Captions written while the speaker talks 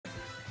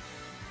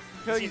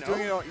I feel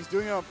like he's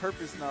doing it on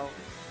purpose now.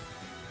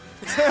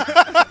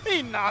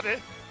 He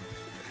nodded.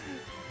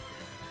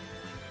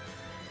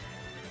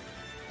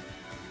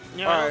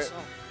 All right.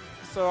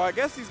 So I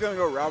guess he's going to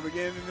go Rob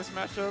again in this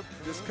matchup,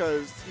 just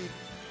because he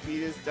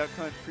beat his Duck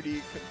Hunt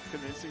pretty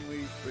convincingly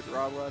with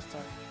Rob last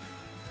time.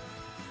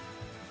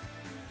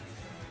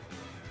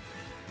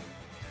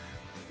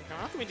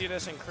 How can we do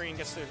this and Korean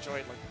gets to enjoy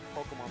like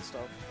Pokemon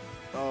stuff?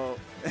 Oh.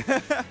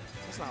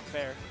 That's not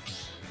fair.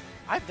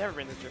 I've never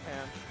been to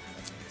Japan.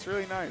 It's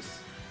really nice.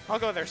 I'll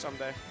go there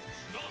someday.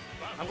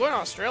 I'm going to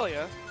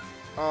Australia.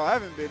 Oh, I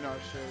haven't been to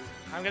Australia.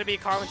 I'm going to be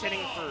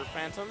commentating for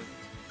Phantom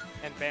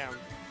and BAM.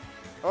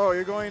 Oh,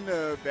 you're going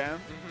to BAM?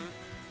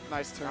 Mm-hmm.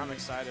 Nice turn. I'm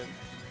excited.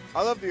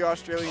 I love the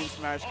Australian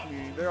Smash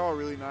community. They're all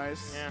really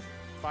nice. Yeah.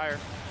 Fire.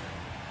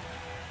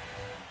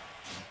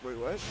 Wait,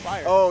 what?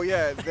 Fire. Oh,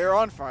 yeah. They're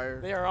on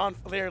fire. They are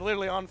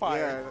literally on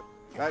fire.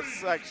 Yeah.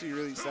 That's actually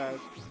really sad.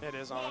 It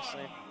is,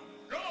 honestly.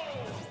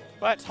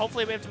 But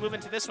hopefully we have to move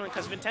into this one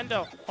because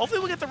Vintendo, hopefully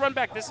we'll get the run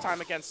back this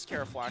time against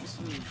Kiraflax.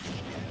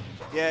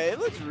 Yeah, it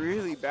looked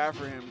really bad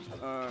for him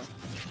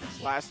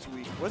last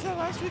week. Was that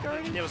last week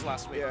already? It was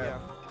last week, yeah.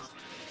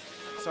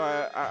 So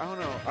I don't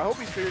know. I hope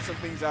he's figured some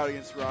things out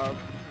against Rob.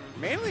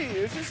 Mainly,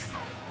 it's just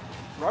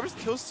Rob just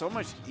kills so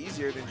much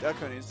easier than Duck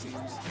Hunt, it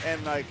seems.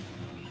 And like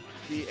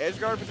the edge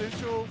guard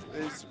potential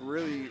is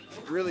really,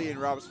 really in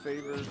Rob's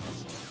favor.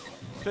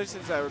 Especially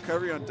since that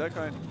recovery on Duck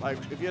Hunt, like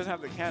if he doesn't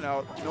have the can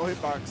out, no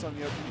hitbox on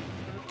the up.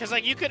 Because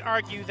like you could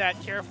argue that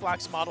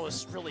Kiraflax's model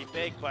is really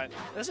big, but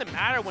it doesn't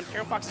matter when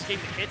Kiraflax is getting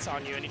the hits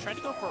on you, and he tried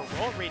to go for a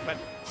roll read, but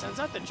sends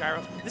out the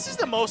gyro. This is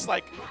the most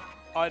like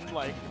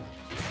unlike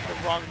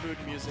the wrong mood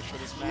music for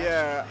this match.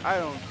 Yeah, I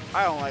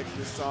don't like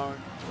this song.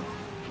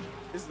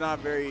 It's not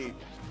very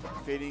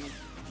fitting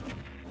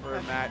for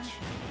a match.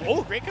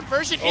 Oh, great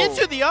conversion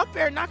into the up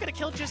air. Not going to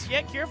kill just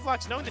yet.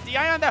 Kiraflax knowing the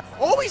DI on that.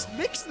 Oh, he's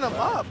mixing them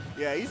up.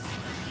 Yeah, he's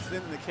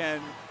in the can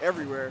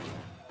everywhere.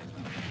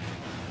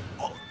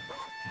 Oh,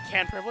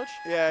 can privilege?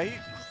 Yeah, he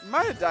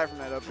might have died from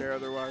that up air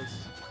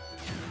otherwise.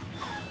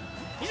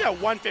 He's at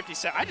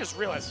 157. I just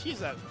realized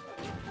he's at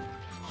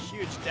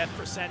huge death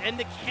percent. And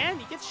the can,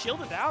 he gets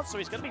shielded out, so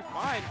he's going to be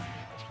fine.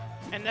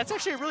 And that's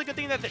actually a really good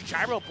thing that the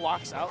gyro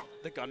blocks out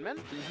the gunman.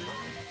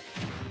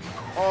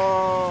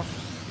 Oh,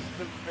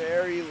 the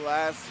very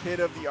last hit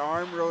of the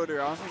arm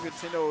rotor. I don't think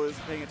Vintendo was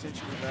paying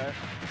attention to that.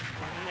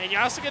 And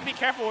you're also going to be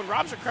careful when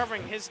Rob's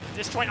recovering his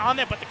disjoint on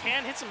there, but the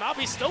can hits him out.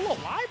 He's still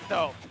alive,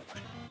 though.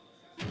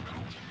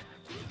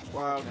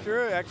 Wow,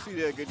 Kira actually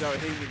did a good job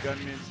of hitting the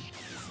gunman.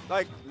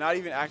 Like, not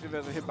even active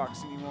as a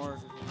hitbox anymore.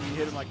 He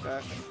hit him like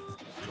that. So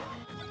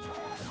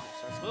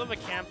it's a little bit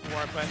of a camp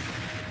war, but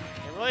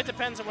it really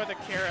depends on whether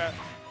Kira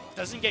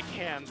doesn't get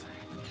canned.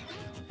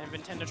 And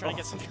Vintendo trying to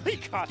get something. He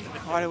caught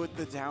it with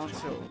the down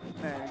tilt.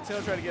 Man,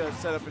 Vintendo tried to get a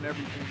setup and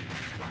everything.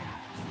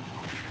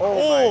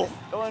 Oh!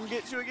 Don't let him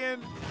get you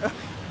again.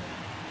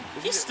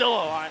 He's still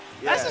alive.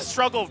 Yeah. That's the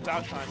struggle of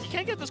Duck Hunt. You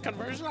can't get this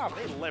conversion off.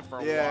 They live for a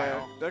while.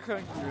 Yeah, Duck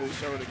Hunt can really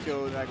struggle to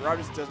kill. Like, Rob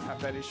just doesn't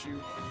have that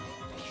issue.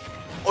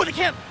 Oh, the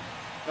can!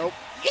 Nope.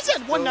 He's at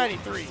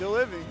 193. Still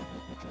living.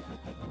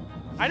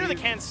 I know the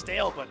can's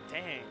stale, but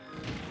dang.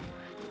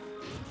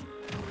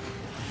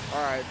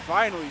 All right,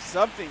 finally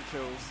something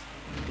kills.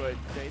 But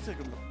yeah, he took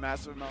a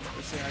massive amount of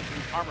percent, I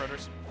think. Arm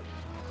rotors.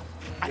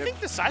 I think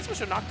the side switch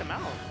would knock them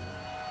out.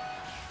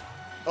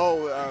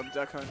 Oh,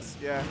 Duck Hunts.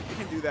 Yeah, you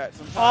can do that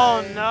sometimes.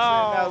 Oh, no. And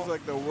that was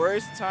like the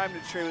worst time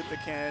to trade with the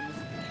can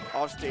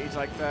off stage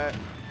like that.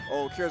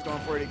 Oh, Kira's going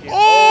for it again.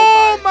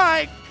 Oh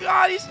my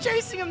God, he's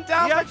chasing him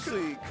down. He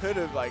actually could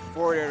have like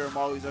forward aired him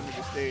while he's under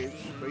the stage,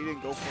 but he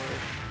didn't go for it.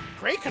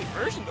 Great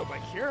conversion though by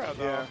Kira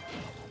though. Yeah.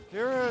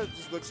 Kira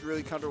just looks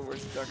really comfortable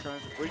with Duck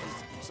Hunt, which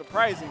is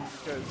surprising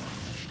because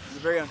he's a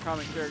very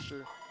uncommon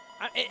character.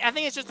 I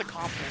think it's just the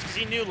confidence, because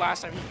he knew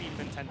last time he beat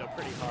Vintendo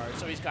pretty hard,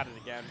 so he's got it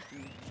again.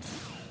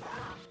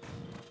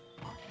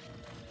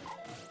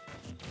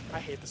 I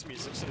hate this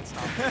music, so it's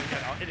not fitting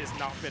at all. It is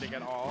not fitting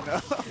at all.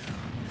 No.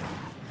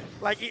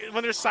 Like,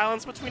 when there's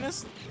silence between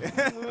us.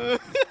 I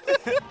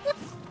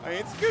mean,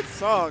 it's a good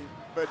song,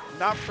 but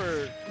not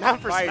for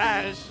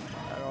Smash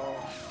at all.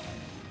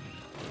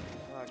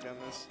 Oh my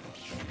goodness.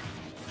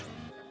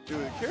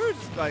 Dude, Kira's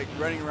just like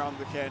running around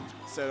the can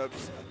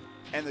setups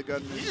and the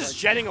gunman. He's just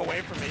jetting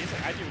away from me. He's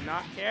like, I do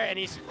not care.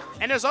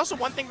 And there's also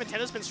one thing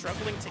Vintendo's been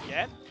struggling to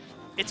get.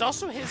 It's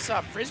also his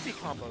frisbee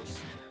combos.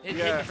 Hitting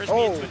the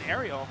frisbee into an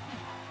aerial.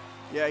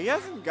 Yeah, he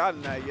hasn't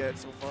gotten that yet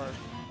so far.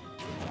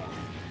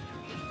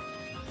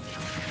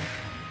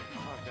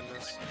 Oh,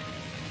 goodness.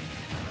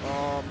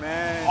 Oh,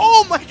 man.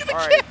 Oh, my God. All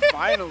right,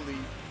 finally.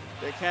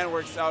 The can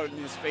works out in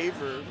his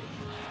favor.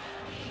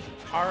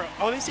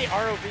 They say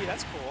ROV.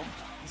 That's cool.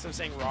 Instead of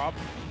saying Rob.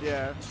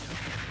 Yeah.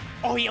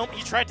 Oh, he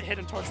tried to hit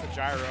him towards the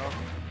gyro.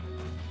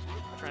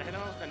 Trying to hit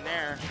him with the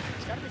nair.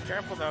 He's got to be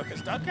careful, though,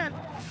 because Duck Hunt,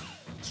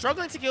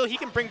 struggling to kill, he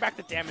can bring back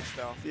the damage,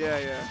 though. Yeah,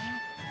 yeah.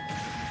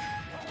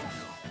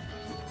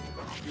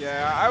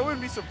 Yeah, I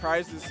wouldn't be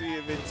surprised to see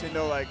if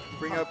Vintendo like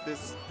bring up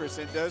this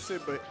percent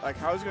deficit, but like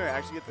how is he going to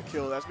actually get the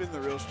kill? That's been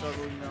the real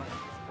struggle, you know.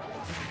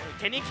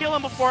 Can he kill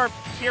him before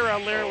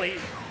Kira literally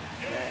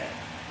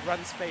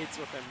runs fades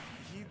with him?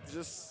 He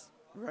just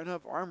ran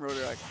up arm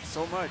rotor like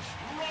so much.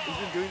 He's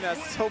been doing that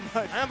so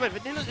much. I know, but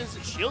Vintendo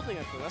isn't shielding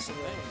it, though. That's the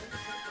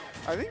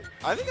thing.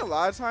 I think a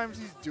lot of times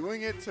he's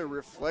doing it to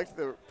reflect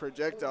the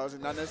projectiles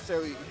and not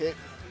necessarily hit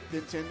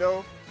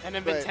Vintendo. And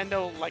then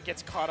Vintendo like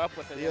gets caught up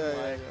with it.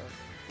 Yeah.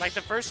 Like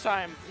the first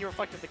time he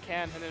reflected the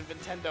can, and then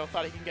Vintendo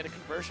thought he can get a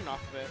conversion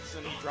off of it,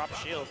 so then he dropped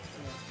shield.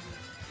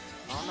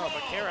 I don't know,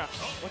 but Kira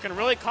looking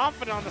really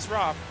confident on this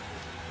Rob.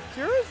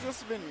 Kira's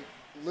just been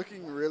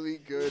looking really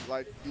good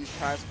like these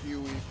past few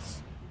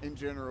weeks in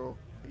general.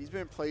 He's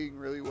been playing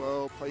really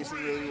well,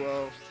 placing really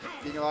well,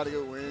 getting a lot of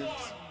good wins.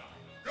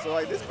 So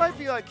like this might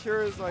be like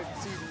Kira's like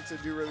season to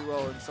do really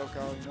well in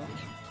SoCal, you know?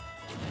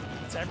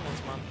 It's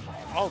everyone's month.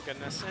 Oh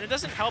goodness. And it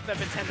doesn't help that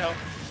Vintendo,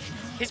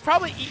 he's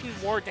probably eaten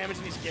more damage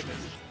than he's given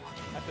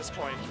at this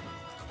point.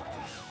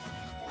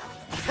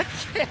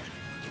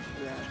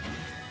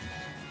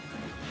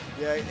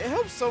 Yeah, it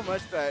helps so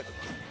much that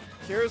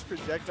Kira's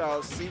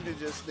projectiles seem to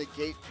just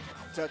negate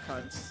duck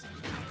hunts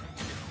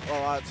a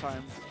lot of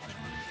times.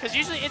 Because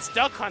usually it's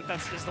Duck Hunt that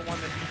is the one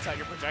that beats out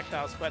your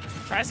projectiles, but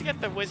tries to get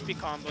the Whizbee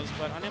combos,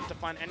 but unable to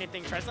find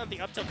anything. Tries to let the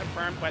up tilt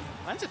confirm, but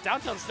lands a down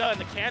tilt instead, and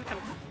the can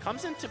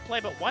comes into play,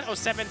 but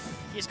 107,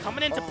 he's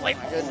coming into play.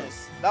 Oh my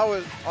goodness. That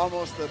was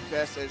almost the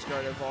best edge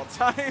guard of all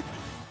time.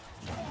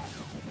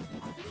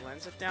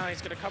 Lands it down,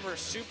 he's going to cover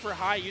super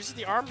high, uses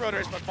the arm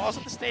rotors, but falls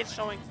off the stage,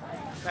 showing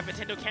that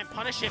Vintendo can't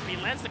punish it, but he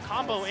lands the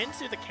combo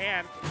into the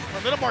can for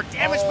a little more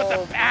damage with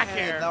the back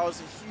air. That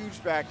was a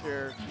huge back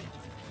air.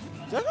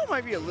 Juggle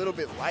might be a little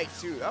bit light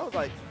too. That was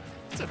like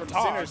from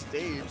center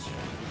stage.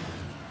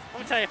 Let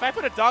me tell you, if I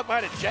put a dog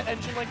behind a jet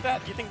engine like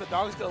that, do you think the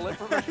dog's gonna live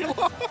for very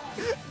long?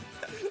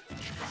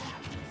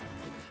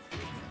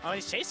 Oh,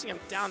 he's chasing him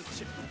down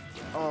too.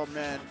 Oh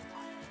man,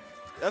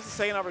 that's the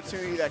second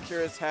opportunity that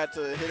Kira's had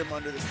to hit him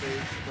under the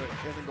stage, but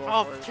he hasn't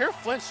gone for it. Kira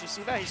flinched. You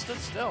see that? He stood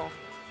still.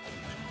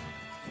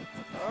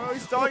 Oh,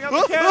 he's stalling out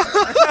the can.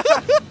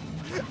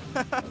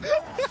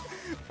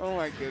 Oh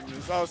my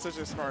goodness, that was such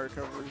a smart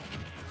recovery.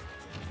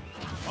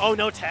 Oh,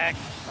 no tag.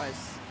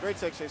 Nice. Great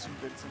tech chase from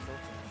Vintendo.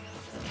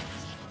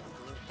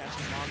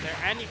 Catching him on there,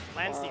 and he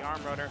lands the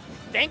arm rotor.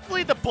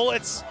 Thankfully, the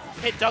bullets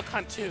hit Duck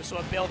Hunt too, so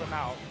it bailed him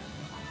out.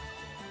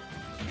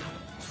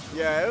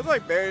 Yeah, it was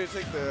like better to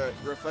take the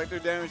reflector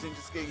damage than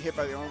just getting hit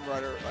by the arm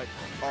rotor like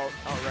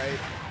outright.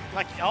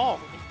 Like, oh,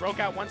 he broke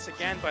out once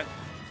again, but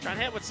trying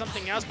to hit with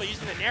something else, but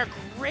using the nair.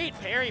 Great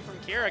parry from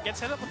Kira. Gets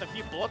hit up with a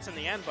few bullets in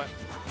the end, but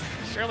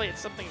surely it's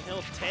something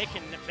he'll take,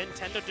 and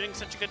Vintendo doing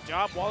such a good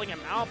job walling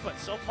him out, but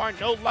so far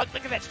no luck.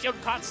 Look at that shield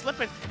caught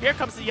slipping. Here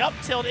comes the up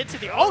tilt into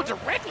the,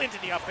 directly into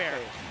the up air.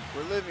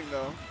 We're living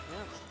though.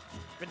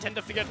 Yeah.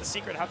 Vintendo figured out the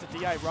secret how to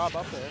DI Rob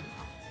up there.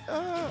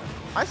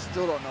 I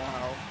still don't know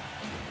how.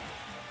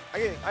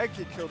 I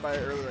get killed by it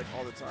early like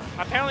all the time.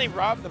 Apparently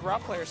the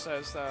Rob player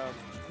says, I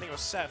think it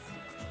was Seth,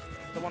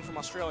 the one from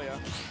Australia,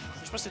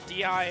 you're supposed to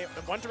DI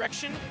in one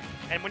direction,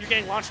 and when you're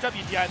getting launched up,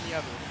 you DI in the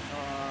other.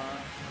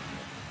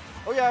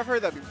 Oh yeah, I've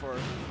heard that before.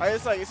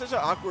 It's like it's such an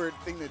awkward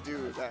thing to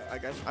do that I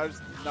guess I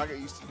just not get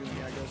used to doing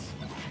it, I guess.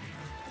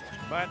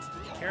 But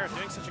Kira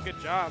doing such a good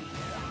job,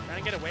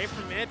 trying to get away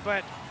from it,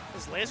 but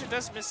his laser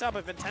does miss out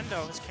by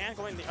Vintendo. His can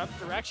going the other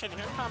direction.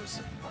 Here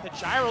comes the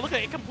gyro. Look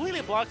at it, it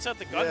completely blocks out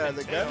the gunman. Yeah,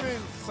 the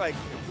gunman's like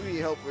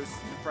completely helpless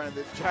in front of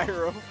the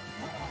gyro.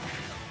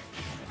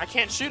 I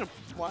can't shoot him.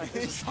 Why?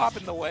 He's just hop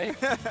in the way.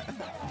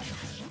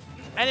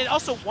 And it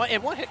also one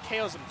hit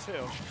KOs him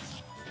too.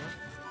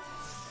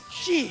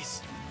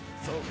 Jeez.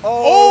 So,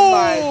 oh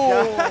my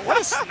god.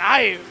 What a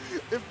snipe.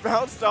 It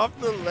bounced off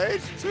the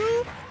ledge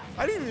too?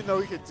 I didn't even know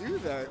he could do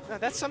that. No,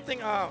 that's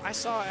something I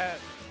saw at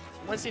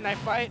Wednesday Night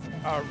Fight.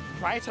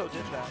 Raito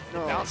did that. He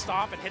bounced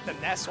off and hit the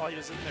nest while he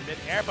was in the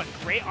mid-air, but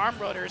great arm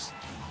rotors.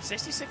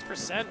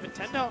 66%.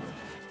 Vintendo,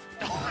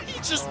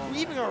 he's just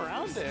weaving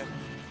around it.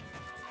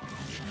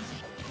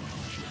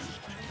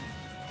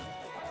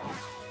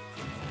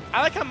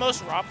 I like how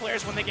most Raw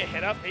players, when they get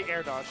hit up, they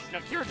air dodge. You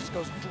know, Kira just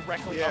goes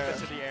directly up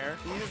into the air.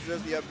 He just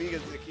does the up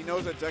because he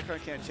knows that Duck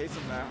Hunt can't chase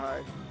him that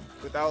high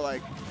without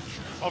like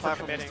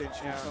overcommitting.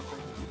 Yeah. Something.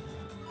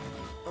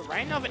 But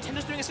right now,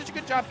 Vintendo's doing such a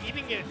good job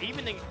evening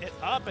it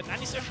up at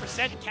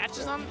 97%. He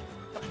catches on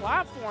the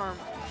platform.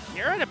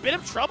 Kira in a bit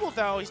of trouble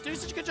though. He's doing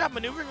such a good job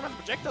maneuvering around the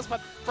projectiles,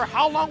 but for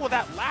how long will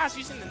that last?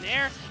 Using the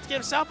nair to get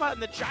himself out in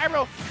the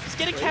gyro. He's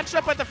getting catched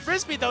up by the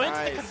frisbee though into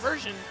the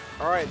conversion.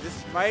 All right,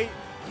 this might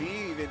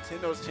be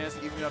Nintendo's chance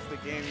to even up the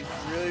game. He's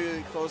really,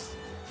 really close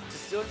to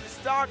stealing the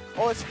stock.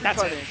 Oh, it's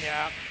punish.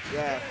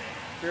 Yeah.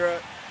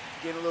 Kira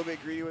getting a little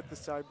bit greedy with the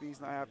side B. He's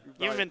not happy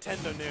about Even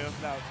Vintendo knew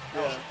that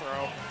was a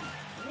throw.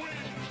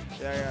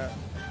 Yeah.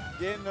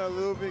 Getting a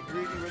little bit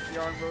greedy with the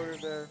arm rotor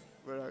there.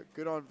 But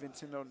good on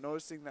Vintendo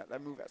noticing that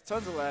move has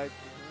tons of lag,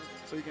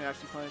 so he can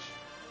actually punish.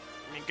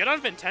 I mean, good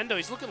on Vintendo.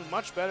 He's looking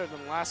much better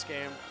than last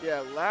game.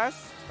 Yeah,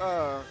 last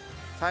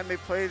time they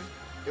played,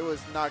 it was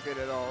not good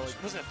at all.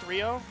 Like, wasn't it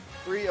 3-0?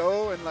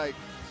 3-0, and like,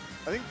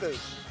 I think the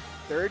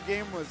third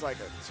game was like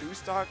a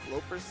 2-stock,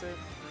 low percent.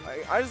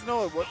 I just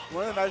know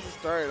one of the matches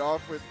started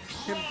off with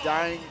him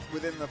dying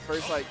within the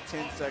first like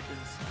 10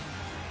 seconds.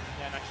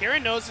 Yeah, now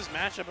Kira knows his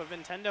matchup of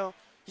Vintendo.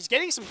 He's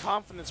getting some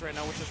confidence right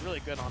now, which is really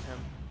good on him.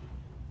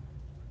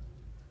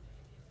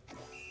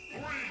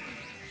 3,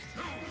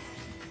 2,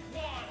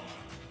 1,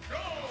 go!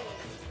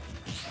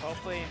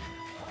 Hopefully,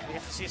 we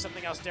get to see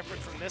something else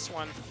different from this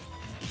one.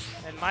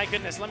 And my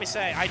goodness, let me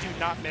say, I do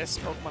not miss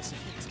Pokemon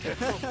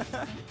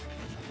Vintendo.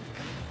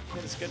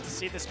 It's good to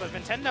see this, but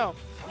Vintendo,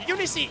 you can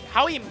really see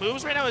how he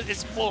moves right now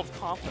is full of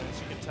confidence,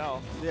 you can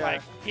tell. Yeah.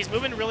 Like, he's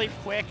moving really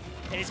quick,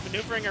 and he's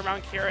maneuvering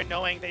around Kira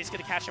knowing that he's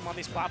going to catch him on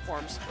these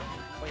platforms.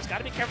 But he's got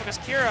to be careful because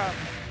Kira,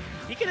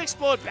 he can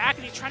explode back,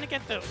 and he's trying to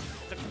get the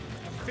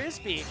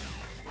Frisbee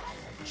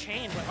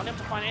chain, but unable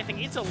to find anything.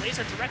 He needs a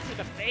laser directly to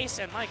the face,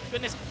 and my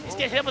goodness, he's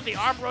getting hit with the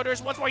arm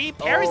rotors once more. He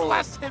parries the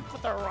last hit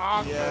with the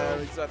wrong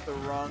move. He's at the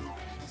wrong,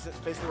 he's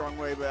facing the wrong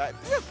way, but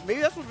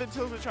maybe that's what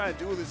Vintendo's been trying to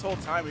do this whole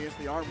time against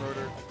the arm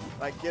rotor,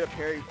 like get a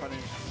parry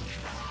punish.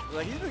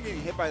 Like he's been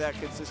getting hit by that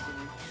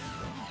consistently.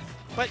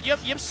 But you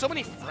have so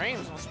many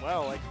frames as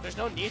well. Like there's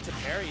no need to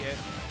parry it.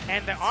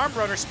 And the arm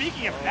rotor,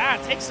 speaking of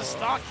that, takes the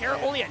stock. Kara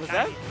only at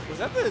 90. Was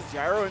that the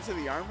gyro into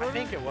the arm rotor? I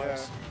think it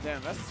was. Yeah.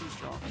 Damn, that's too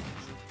strong.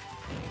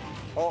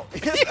 Oh, he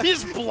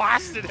just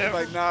blasted him.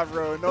 Like, nah,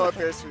 bro, no up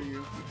airs for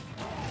you.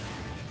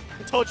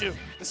 I told you,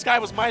 the sky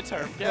was my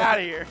turn. Get out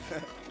of here. Oh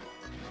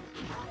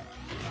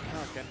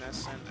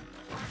goodness. And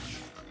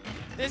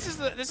this is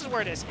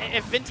where it is.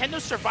 If Vintendo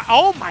survive,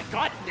 oh my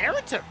God,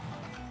 narrative.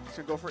 He's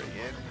gonna go for it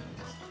again.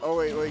 Oh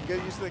wait,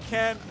 good use of the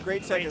can.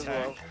 Great tech as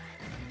well.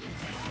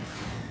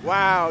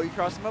 Wow, you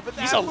crossed him up at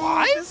that. He's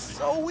alive? He's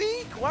so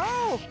weak.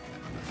 Wow.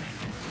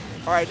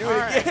 All right, do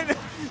it again.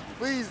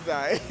 Please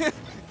die.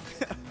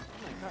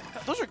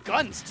 Those are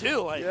guns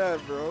too. Like. Yeah,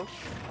 bro. Oh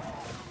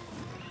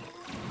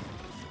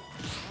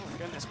my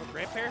goodness, but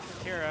great parry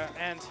from Kira,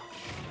 and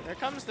there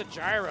comes the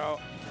gyro.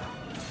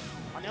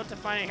 Unable to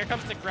find it. Here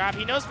comes the grab.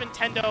 He knows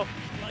Vintendo.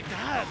 My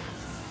God,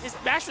 his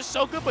mash was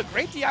so good, but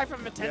great DI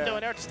from Vintendo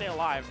in order to stay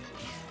alive.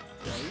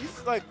 Yeah,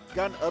 he's like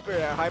gotten up air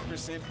at high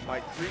percent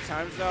like 3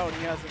 times now, and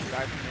he hasn't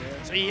died from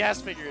there. So he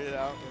has figured it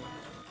out.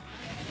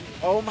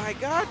 Oh my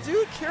God,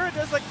 dude! Kira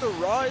does like the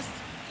rawest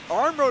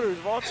arm rotors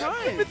of all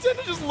time.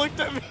 Vintendo just looked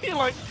at me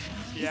like,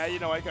 yeah, you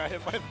know I got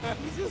hit by that.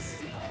 He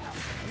just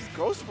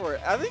goes for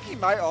it. I think he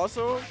might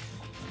also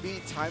be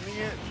timing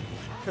it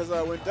because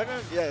when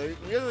Duckhand,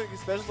 when you have like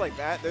specials like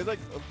that, there's like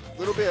a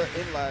little bit of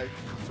in lag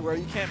to where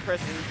you can't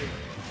press anything.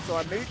 So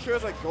I maybe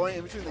Kira's like going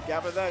in between the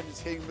gap of that and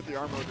just hitting with the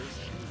arm rotors.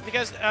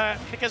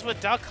 Because with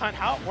Duck Hunt,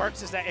 how it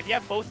works is that if you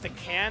have both the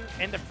can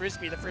and the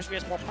Frisbee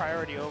has more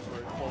priority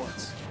over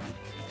bullets.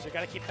 So you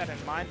got to keep that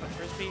in mind. But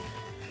Frisbee,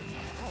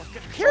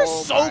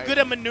 Kira's so good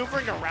at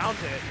maneuvering around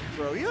it.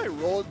 Bro, he like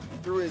rolled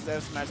through his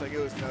S smash like it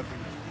was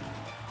nothing.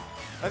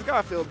 That's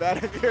gotta feel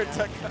bad if you're a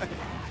Duck Hunt.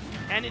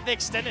 And the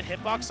extended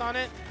hitbox on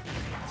it,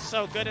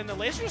 so good. And the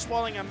laser is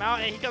walling him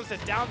out, and he comes to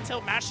down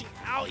tilt, mashing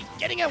out. He's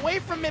getting away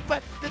from it,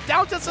 but the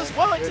down tilt as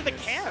well into the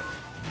can.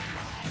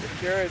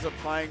 Kira is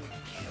applying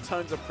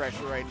tons of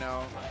pressure right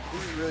now.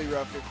 This is really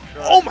rough.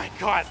 Oh my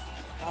God!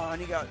 Oh, and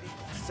he got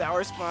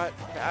sour spot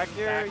back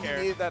here. He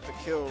needed that to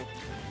kill.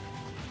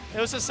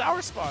 It was a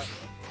sour spot.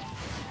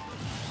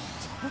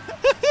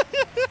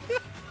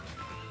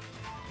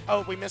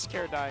 Oh, we missed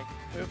Kara dying.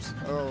 Oops.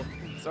 Oh,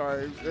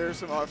 sorry. There's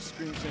some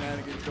off-screen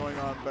shenanigans going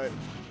on, but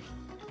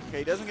okay,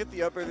 he doesn't get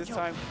the upper this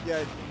time.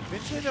 Yeah,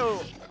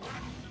 Vintendo,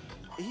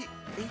 he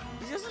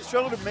doesn't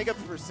struggle to make up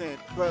the percent,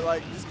 but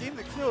like just getting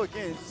the kill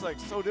again is just like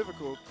so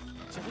difficult.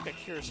 So look at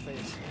Kira's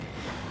face.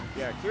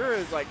 Yeah, Kira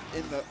is like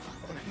in the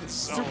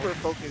super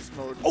focused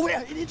mode. Oh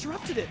yeah, it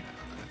interrupted it.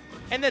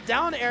 And the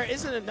down air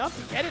isn't enough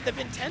to get it. The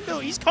Vintendo,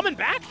 he's coming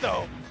back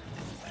though.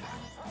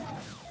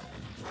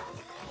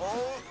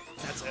 Oh,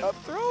 that's it. Up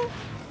throw?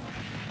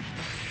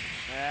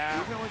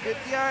 Yeah. Even with good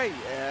DI?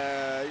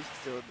 Yeah, he's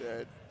still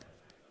dead.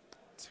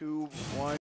 2-1.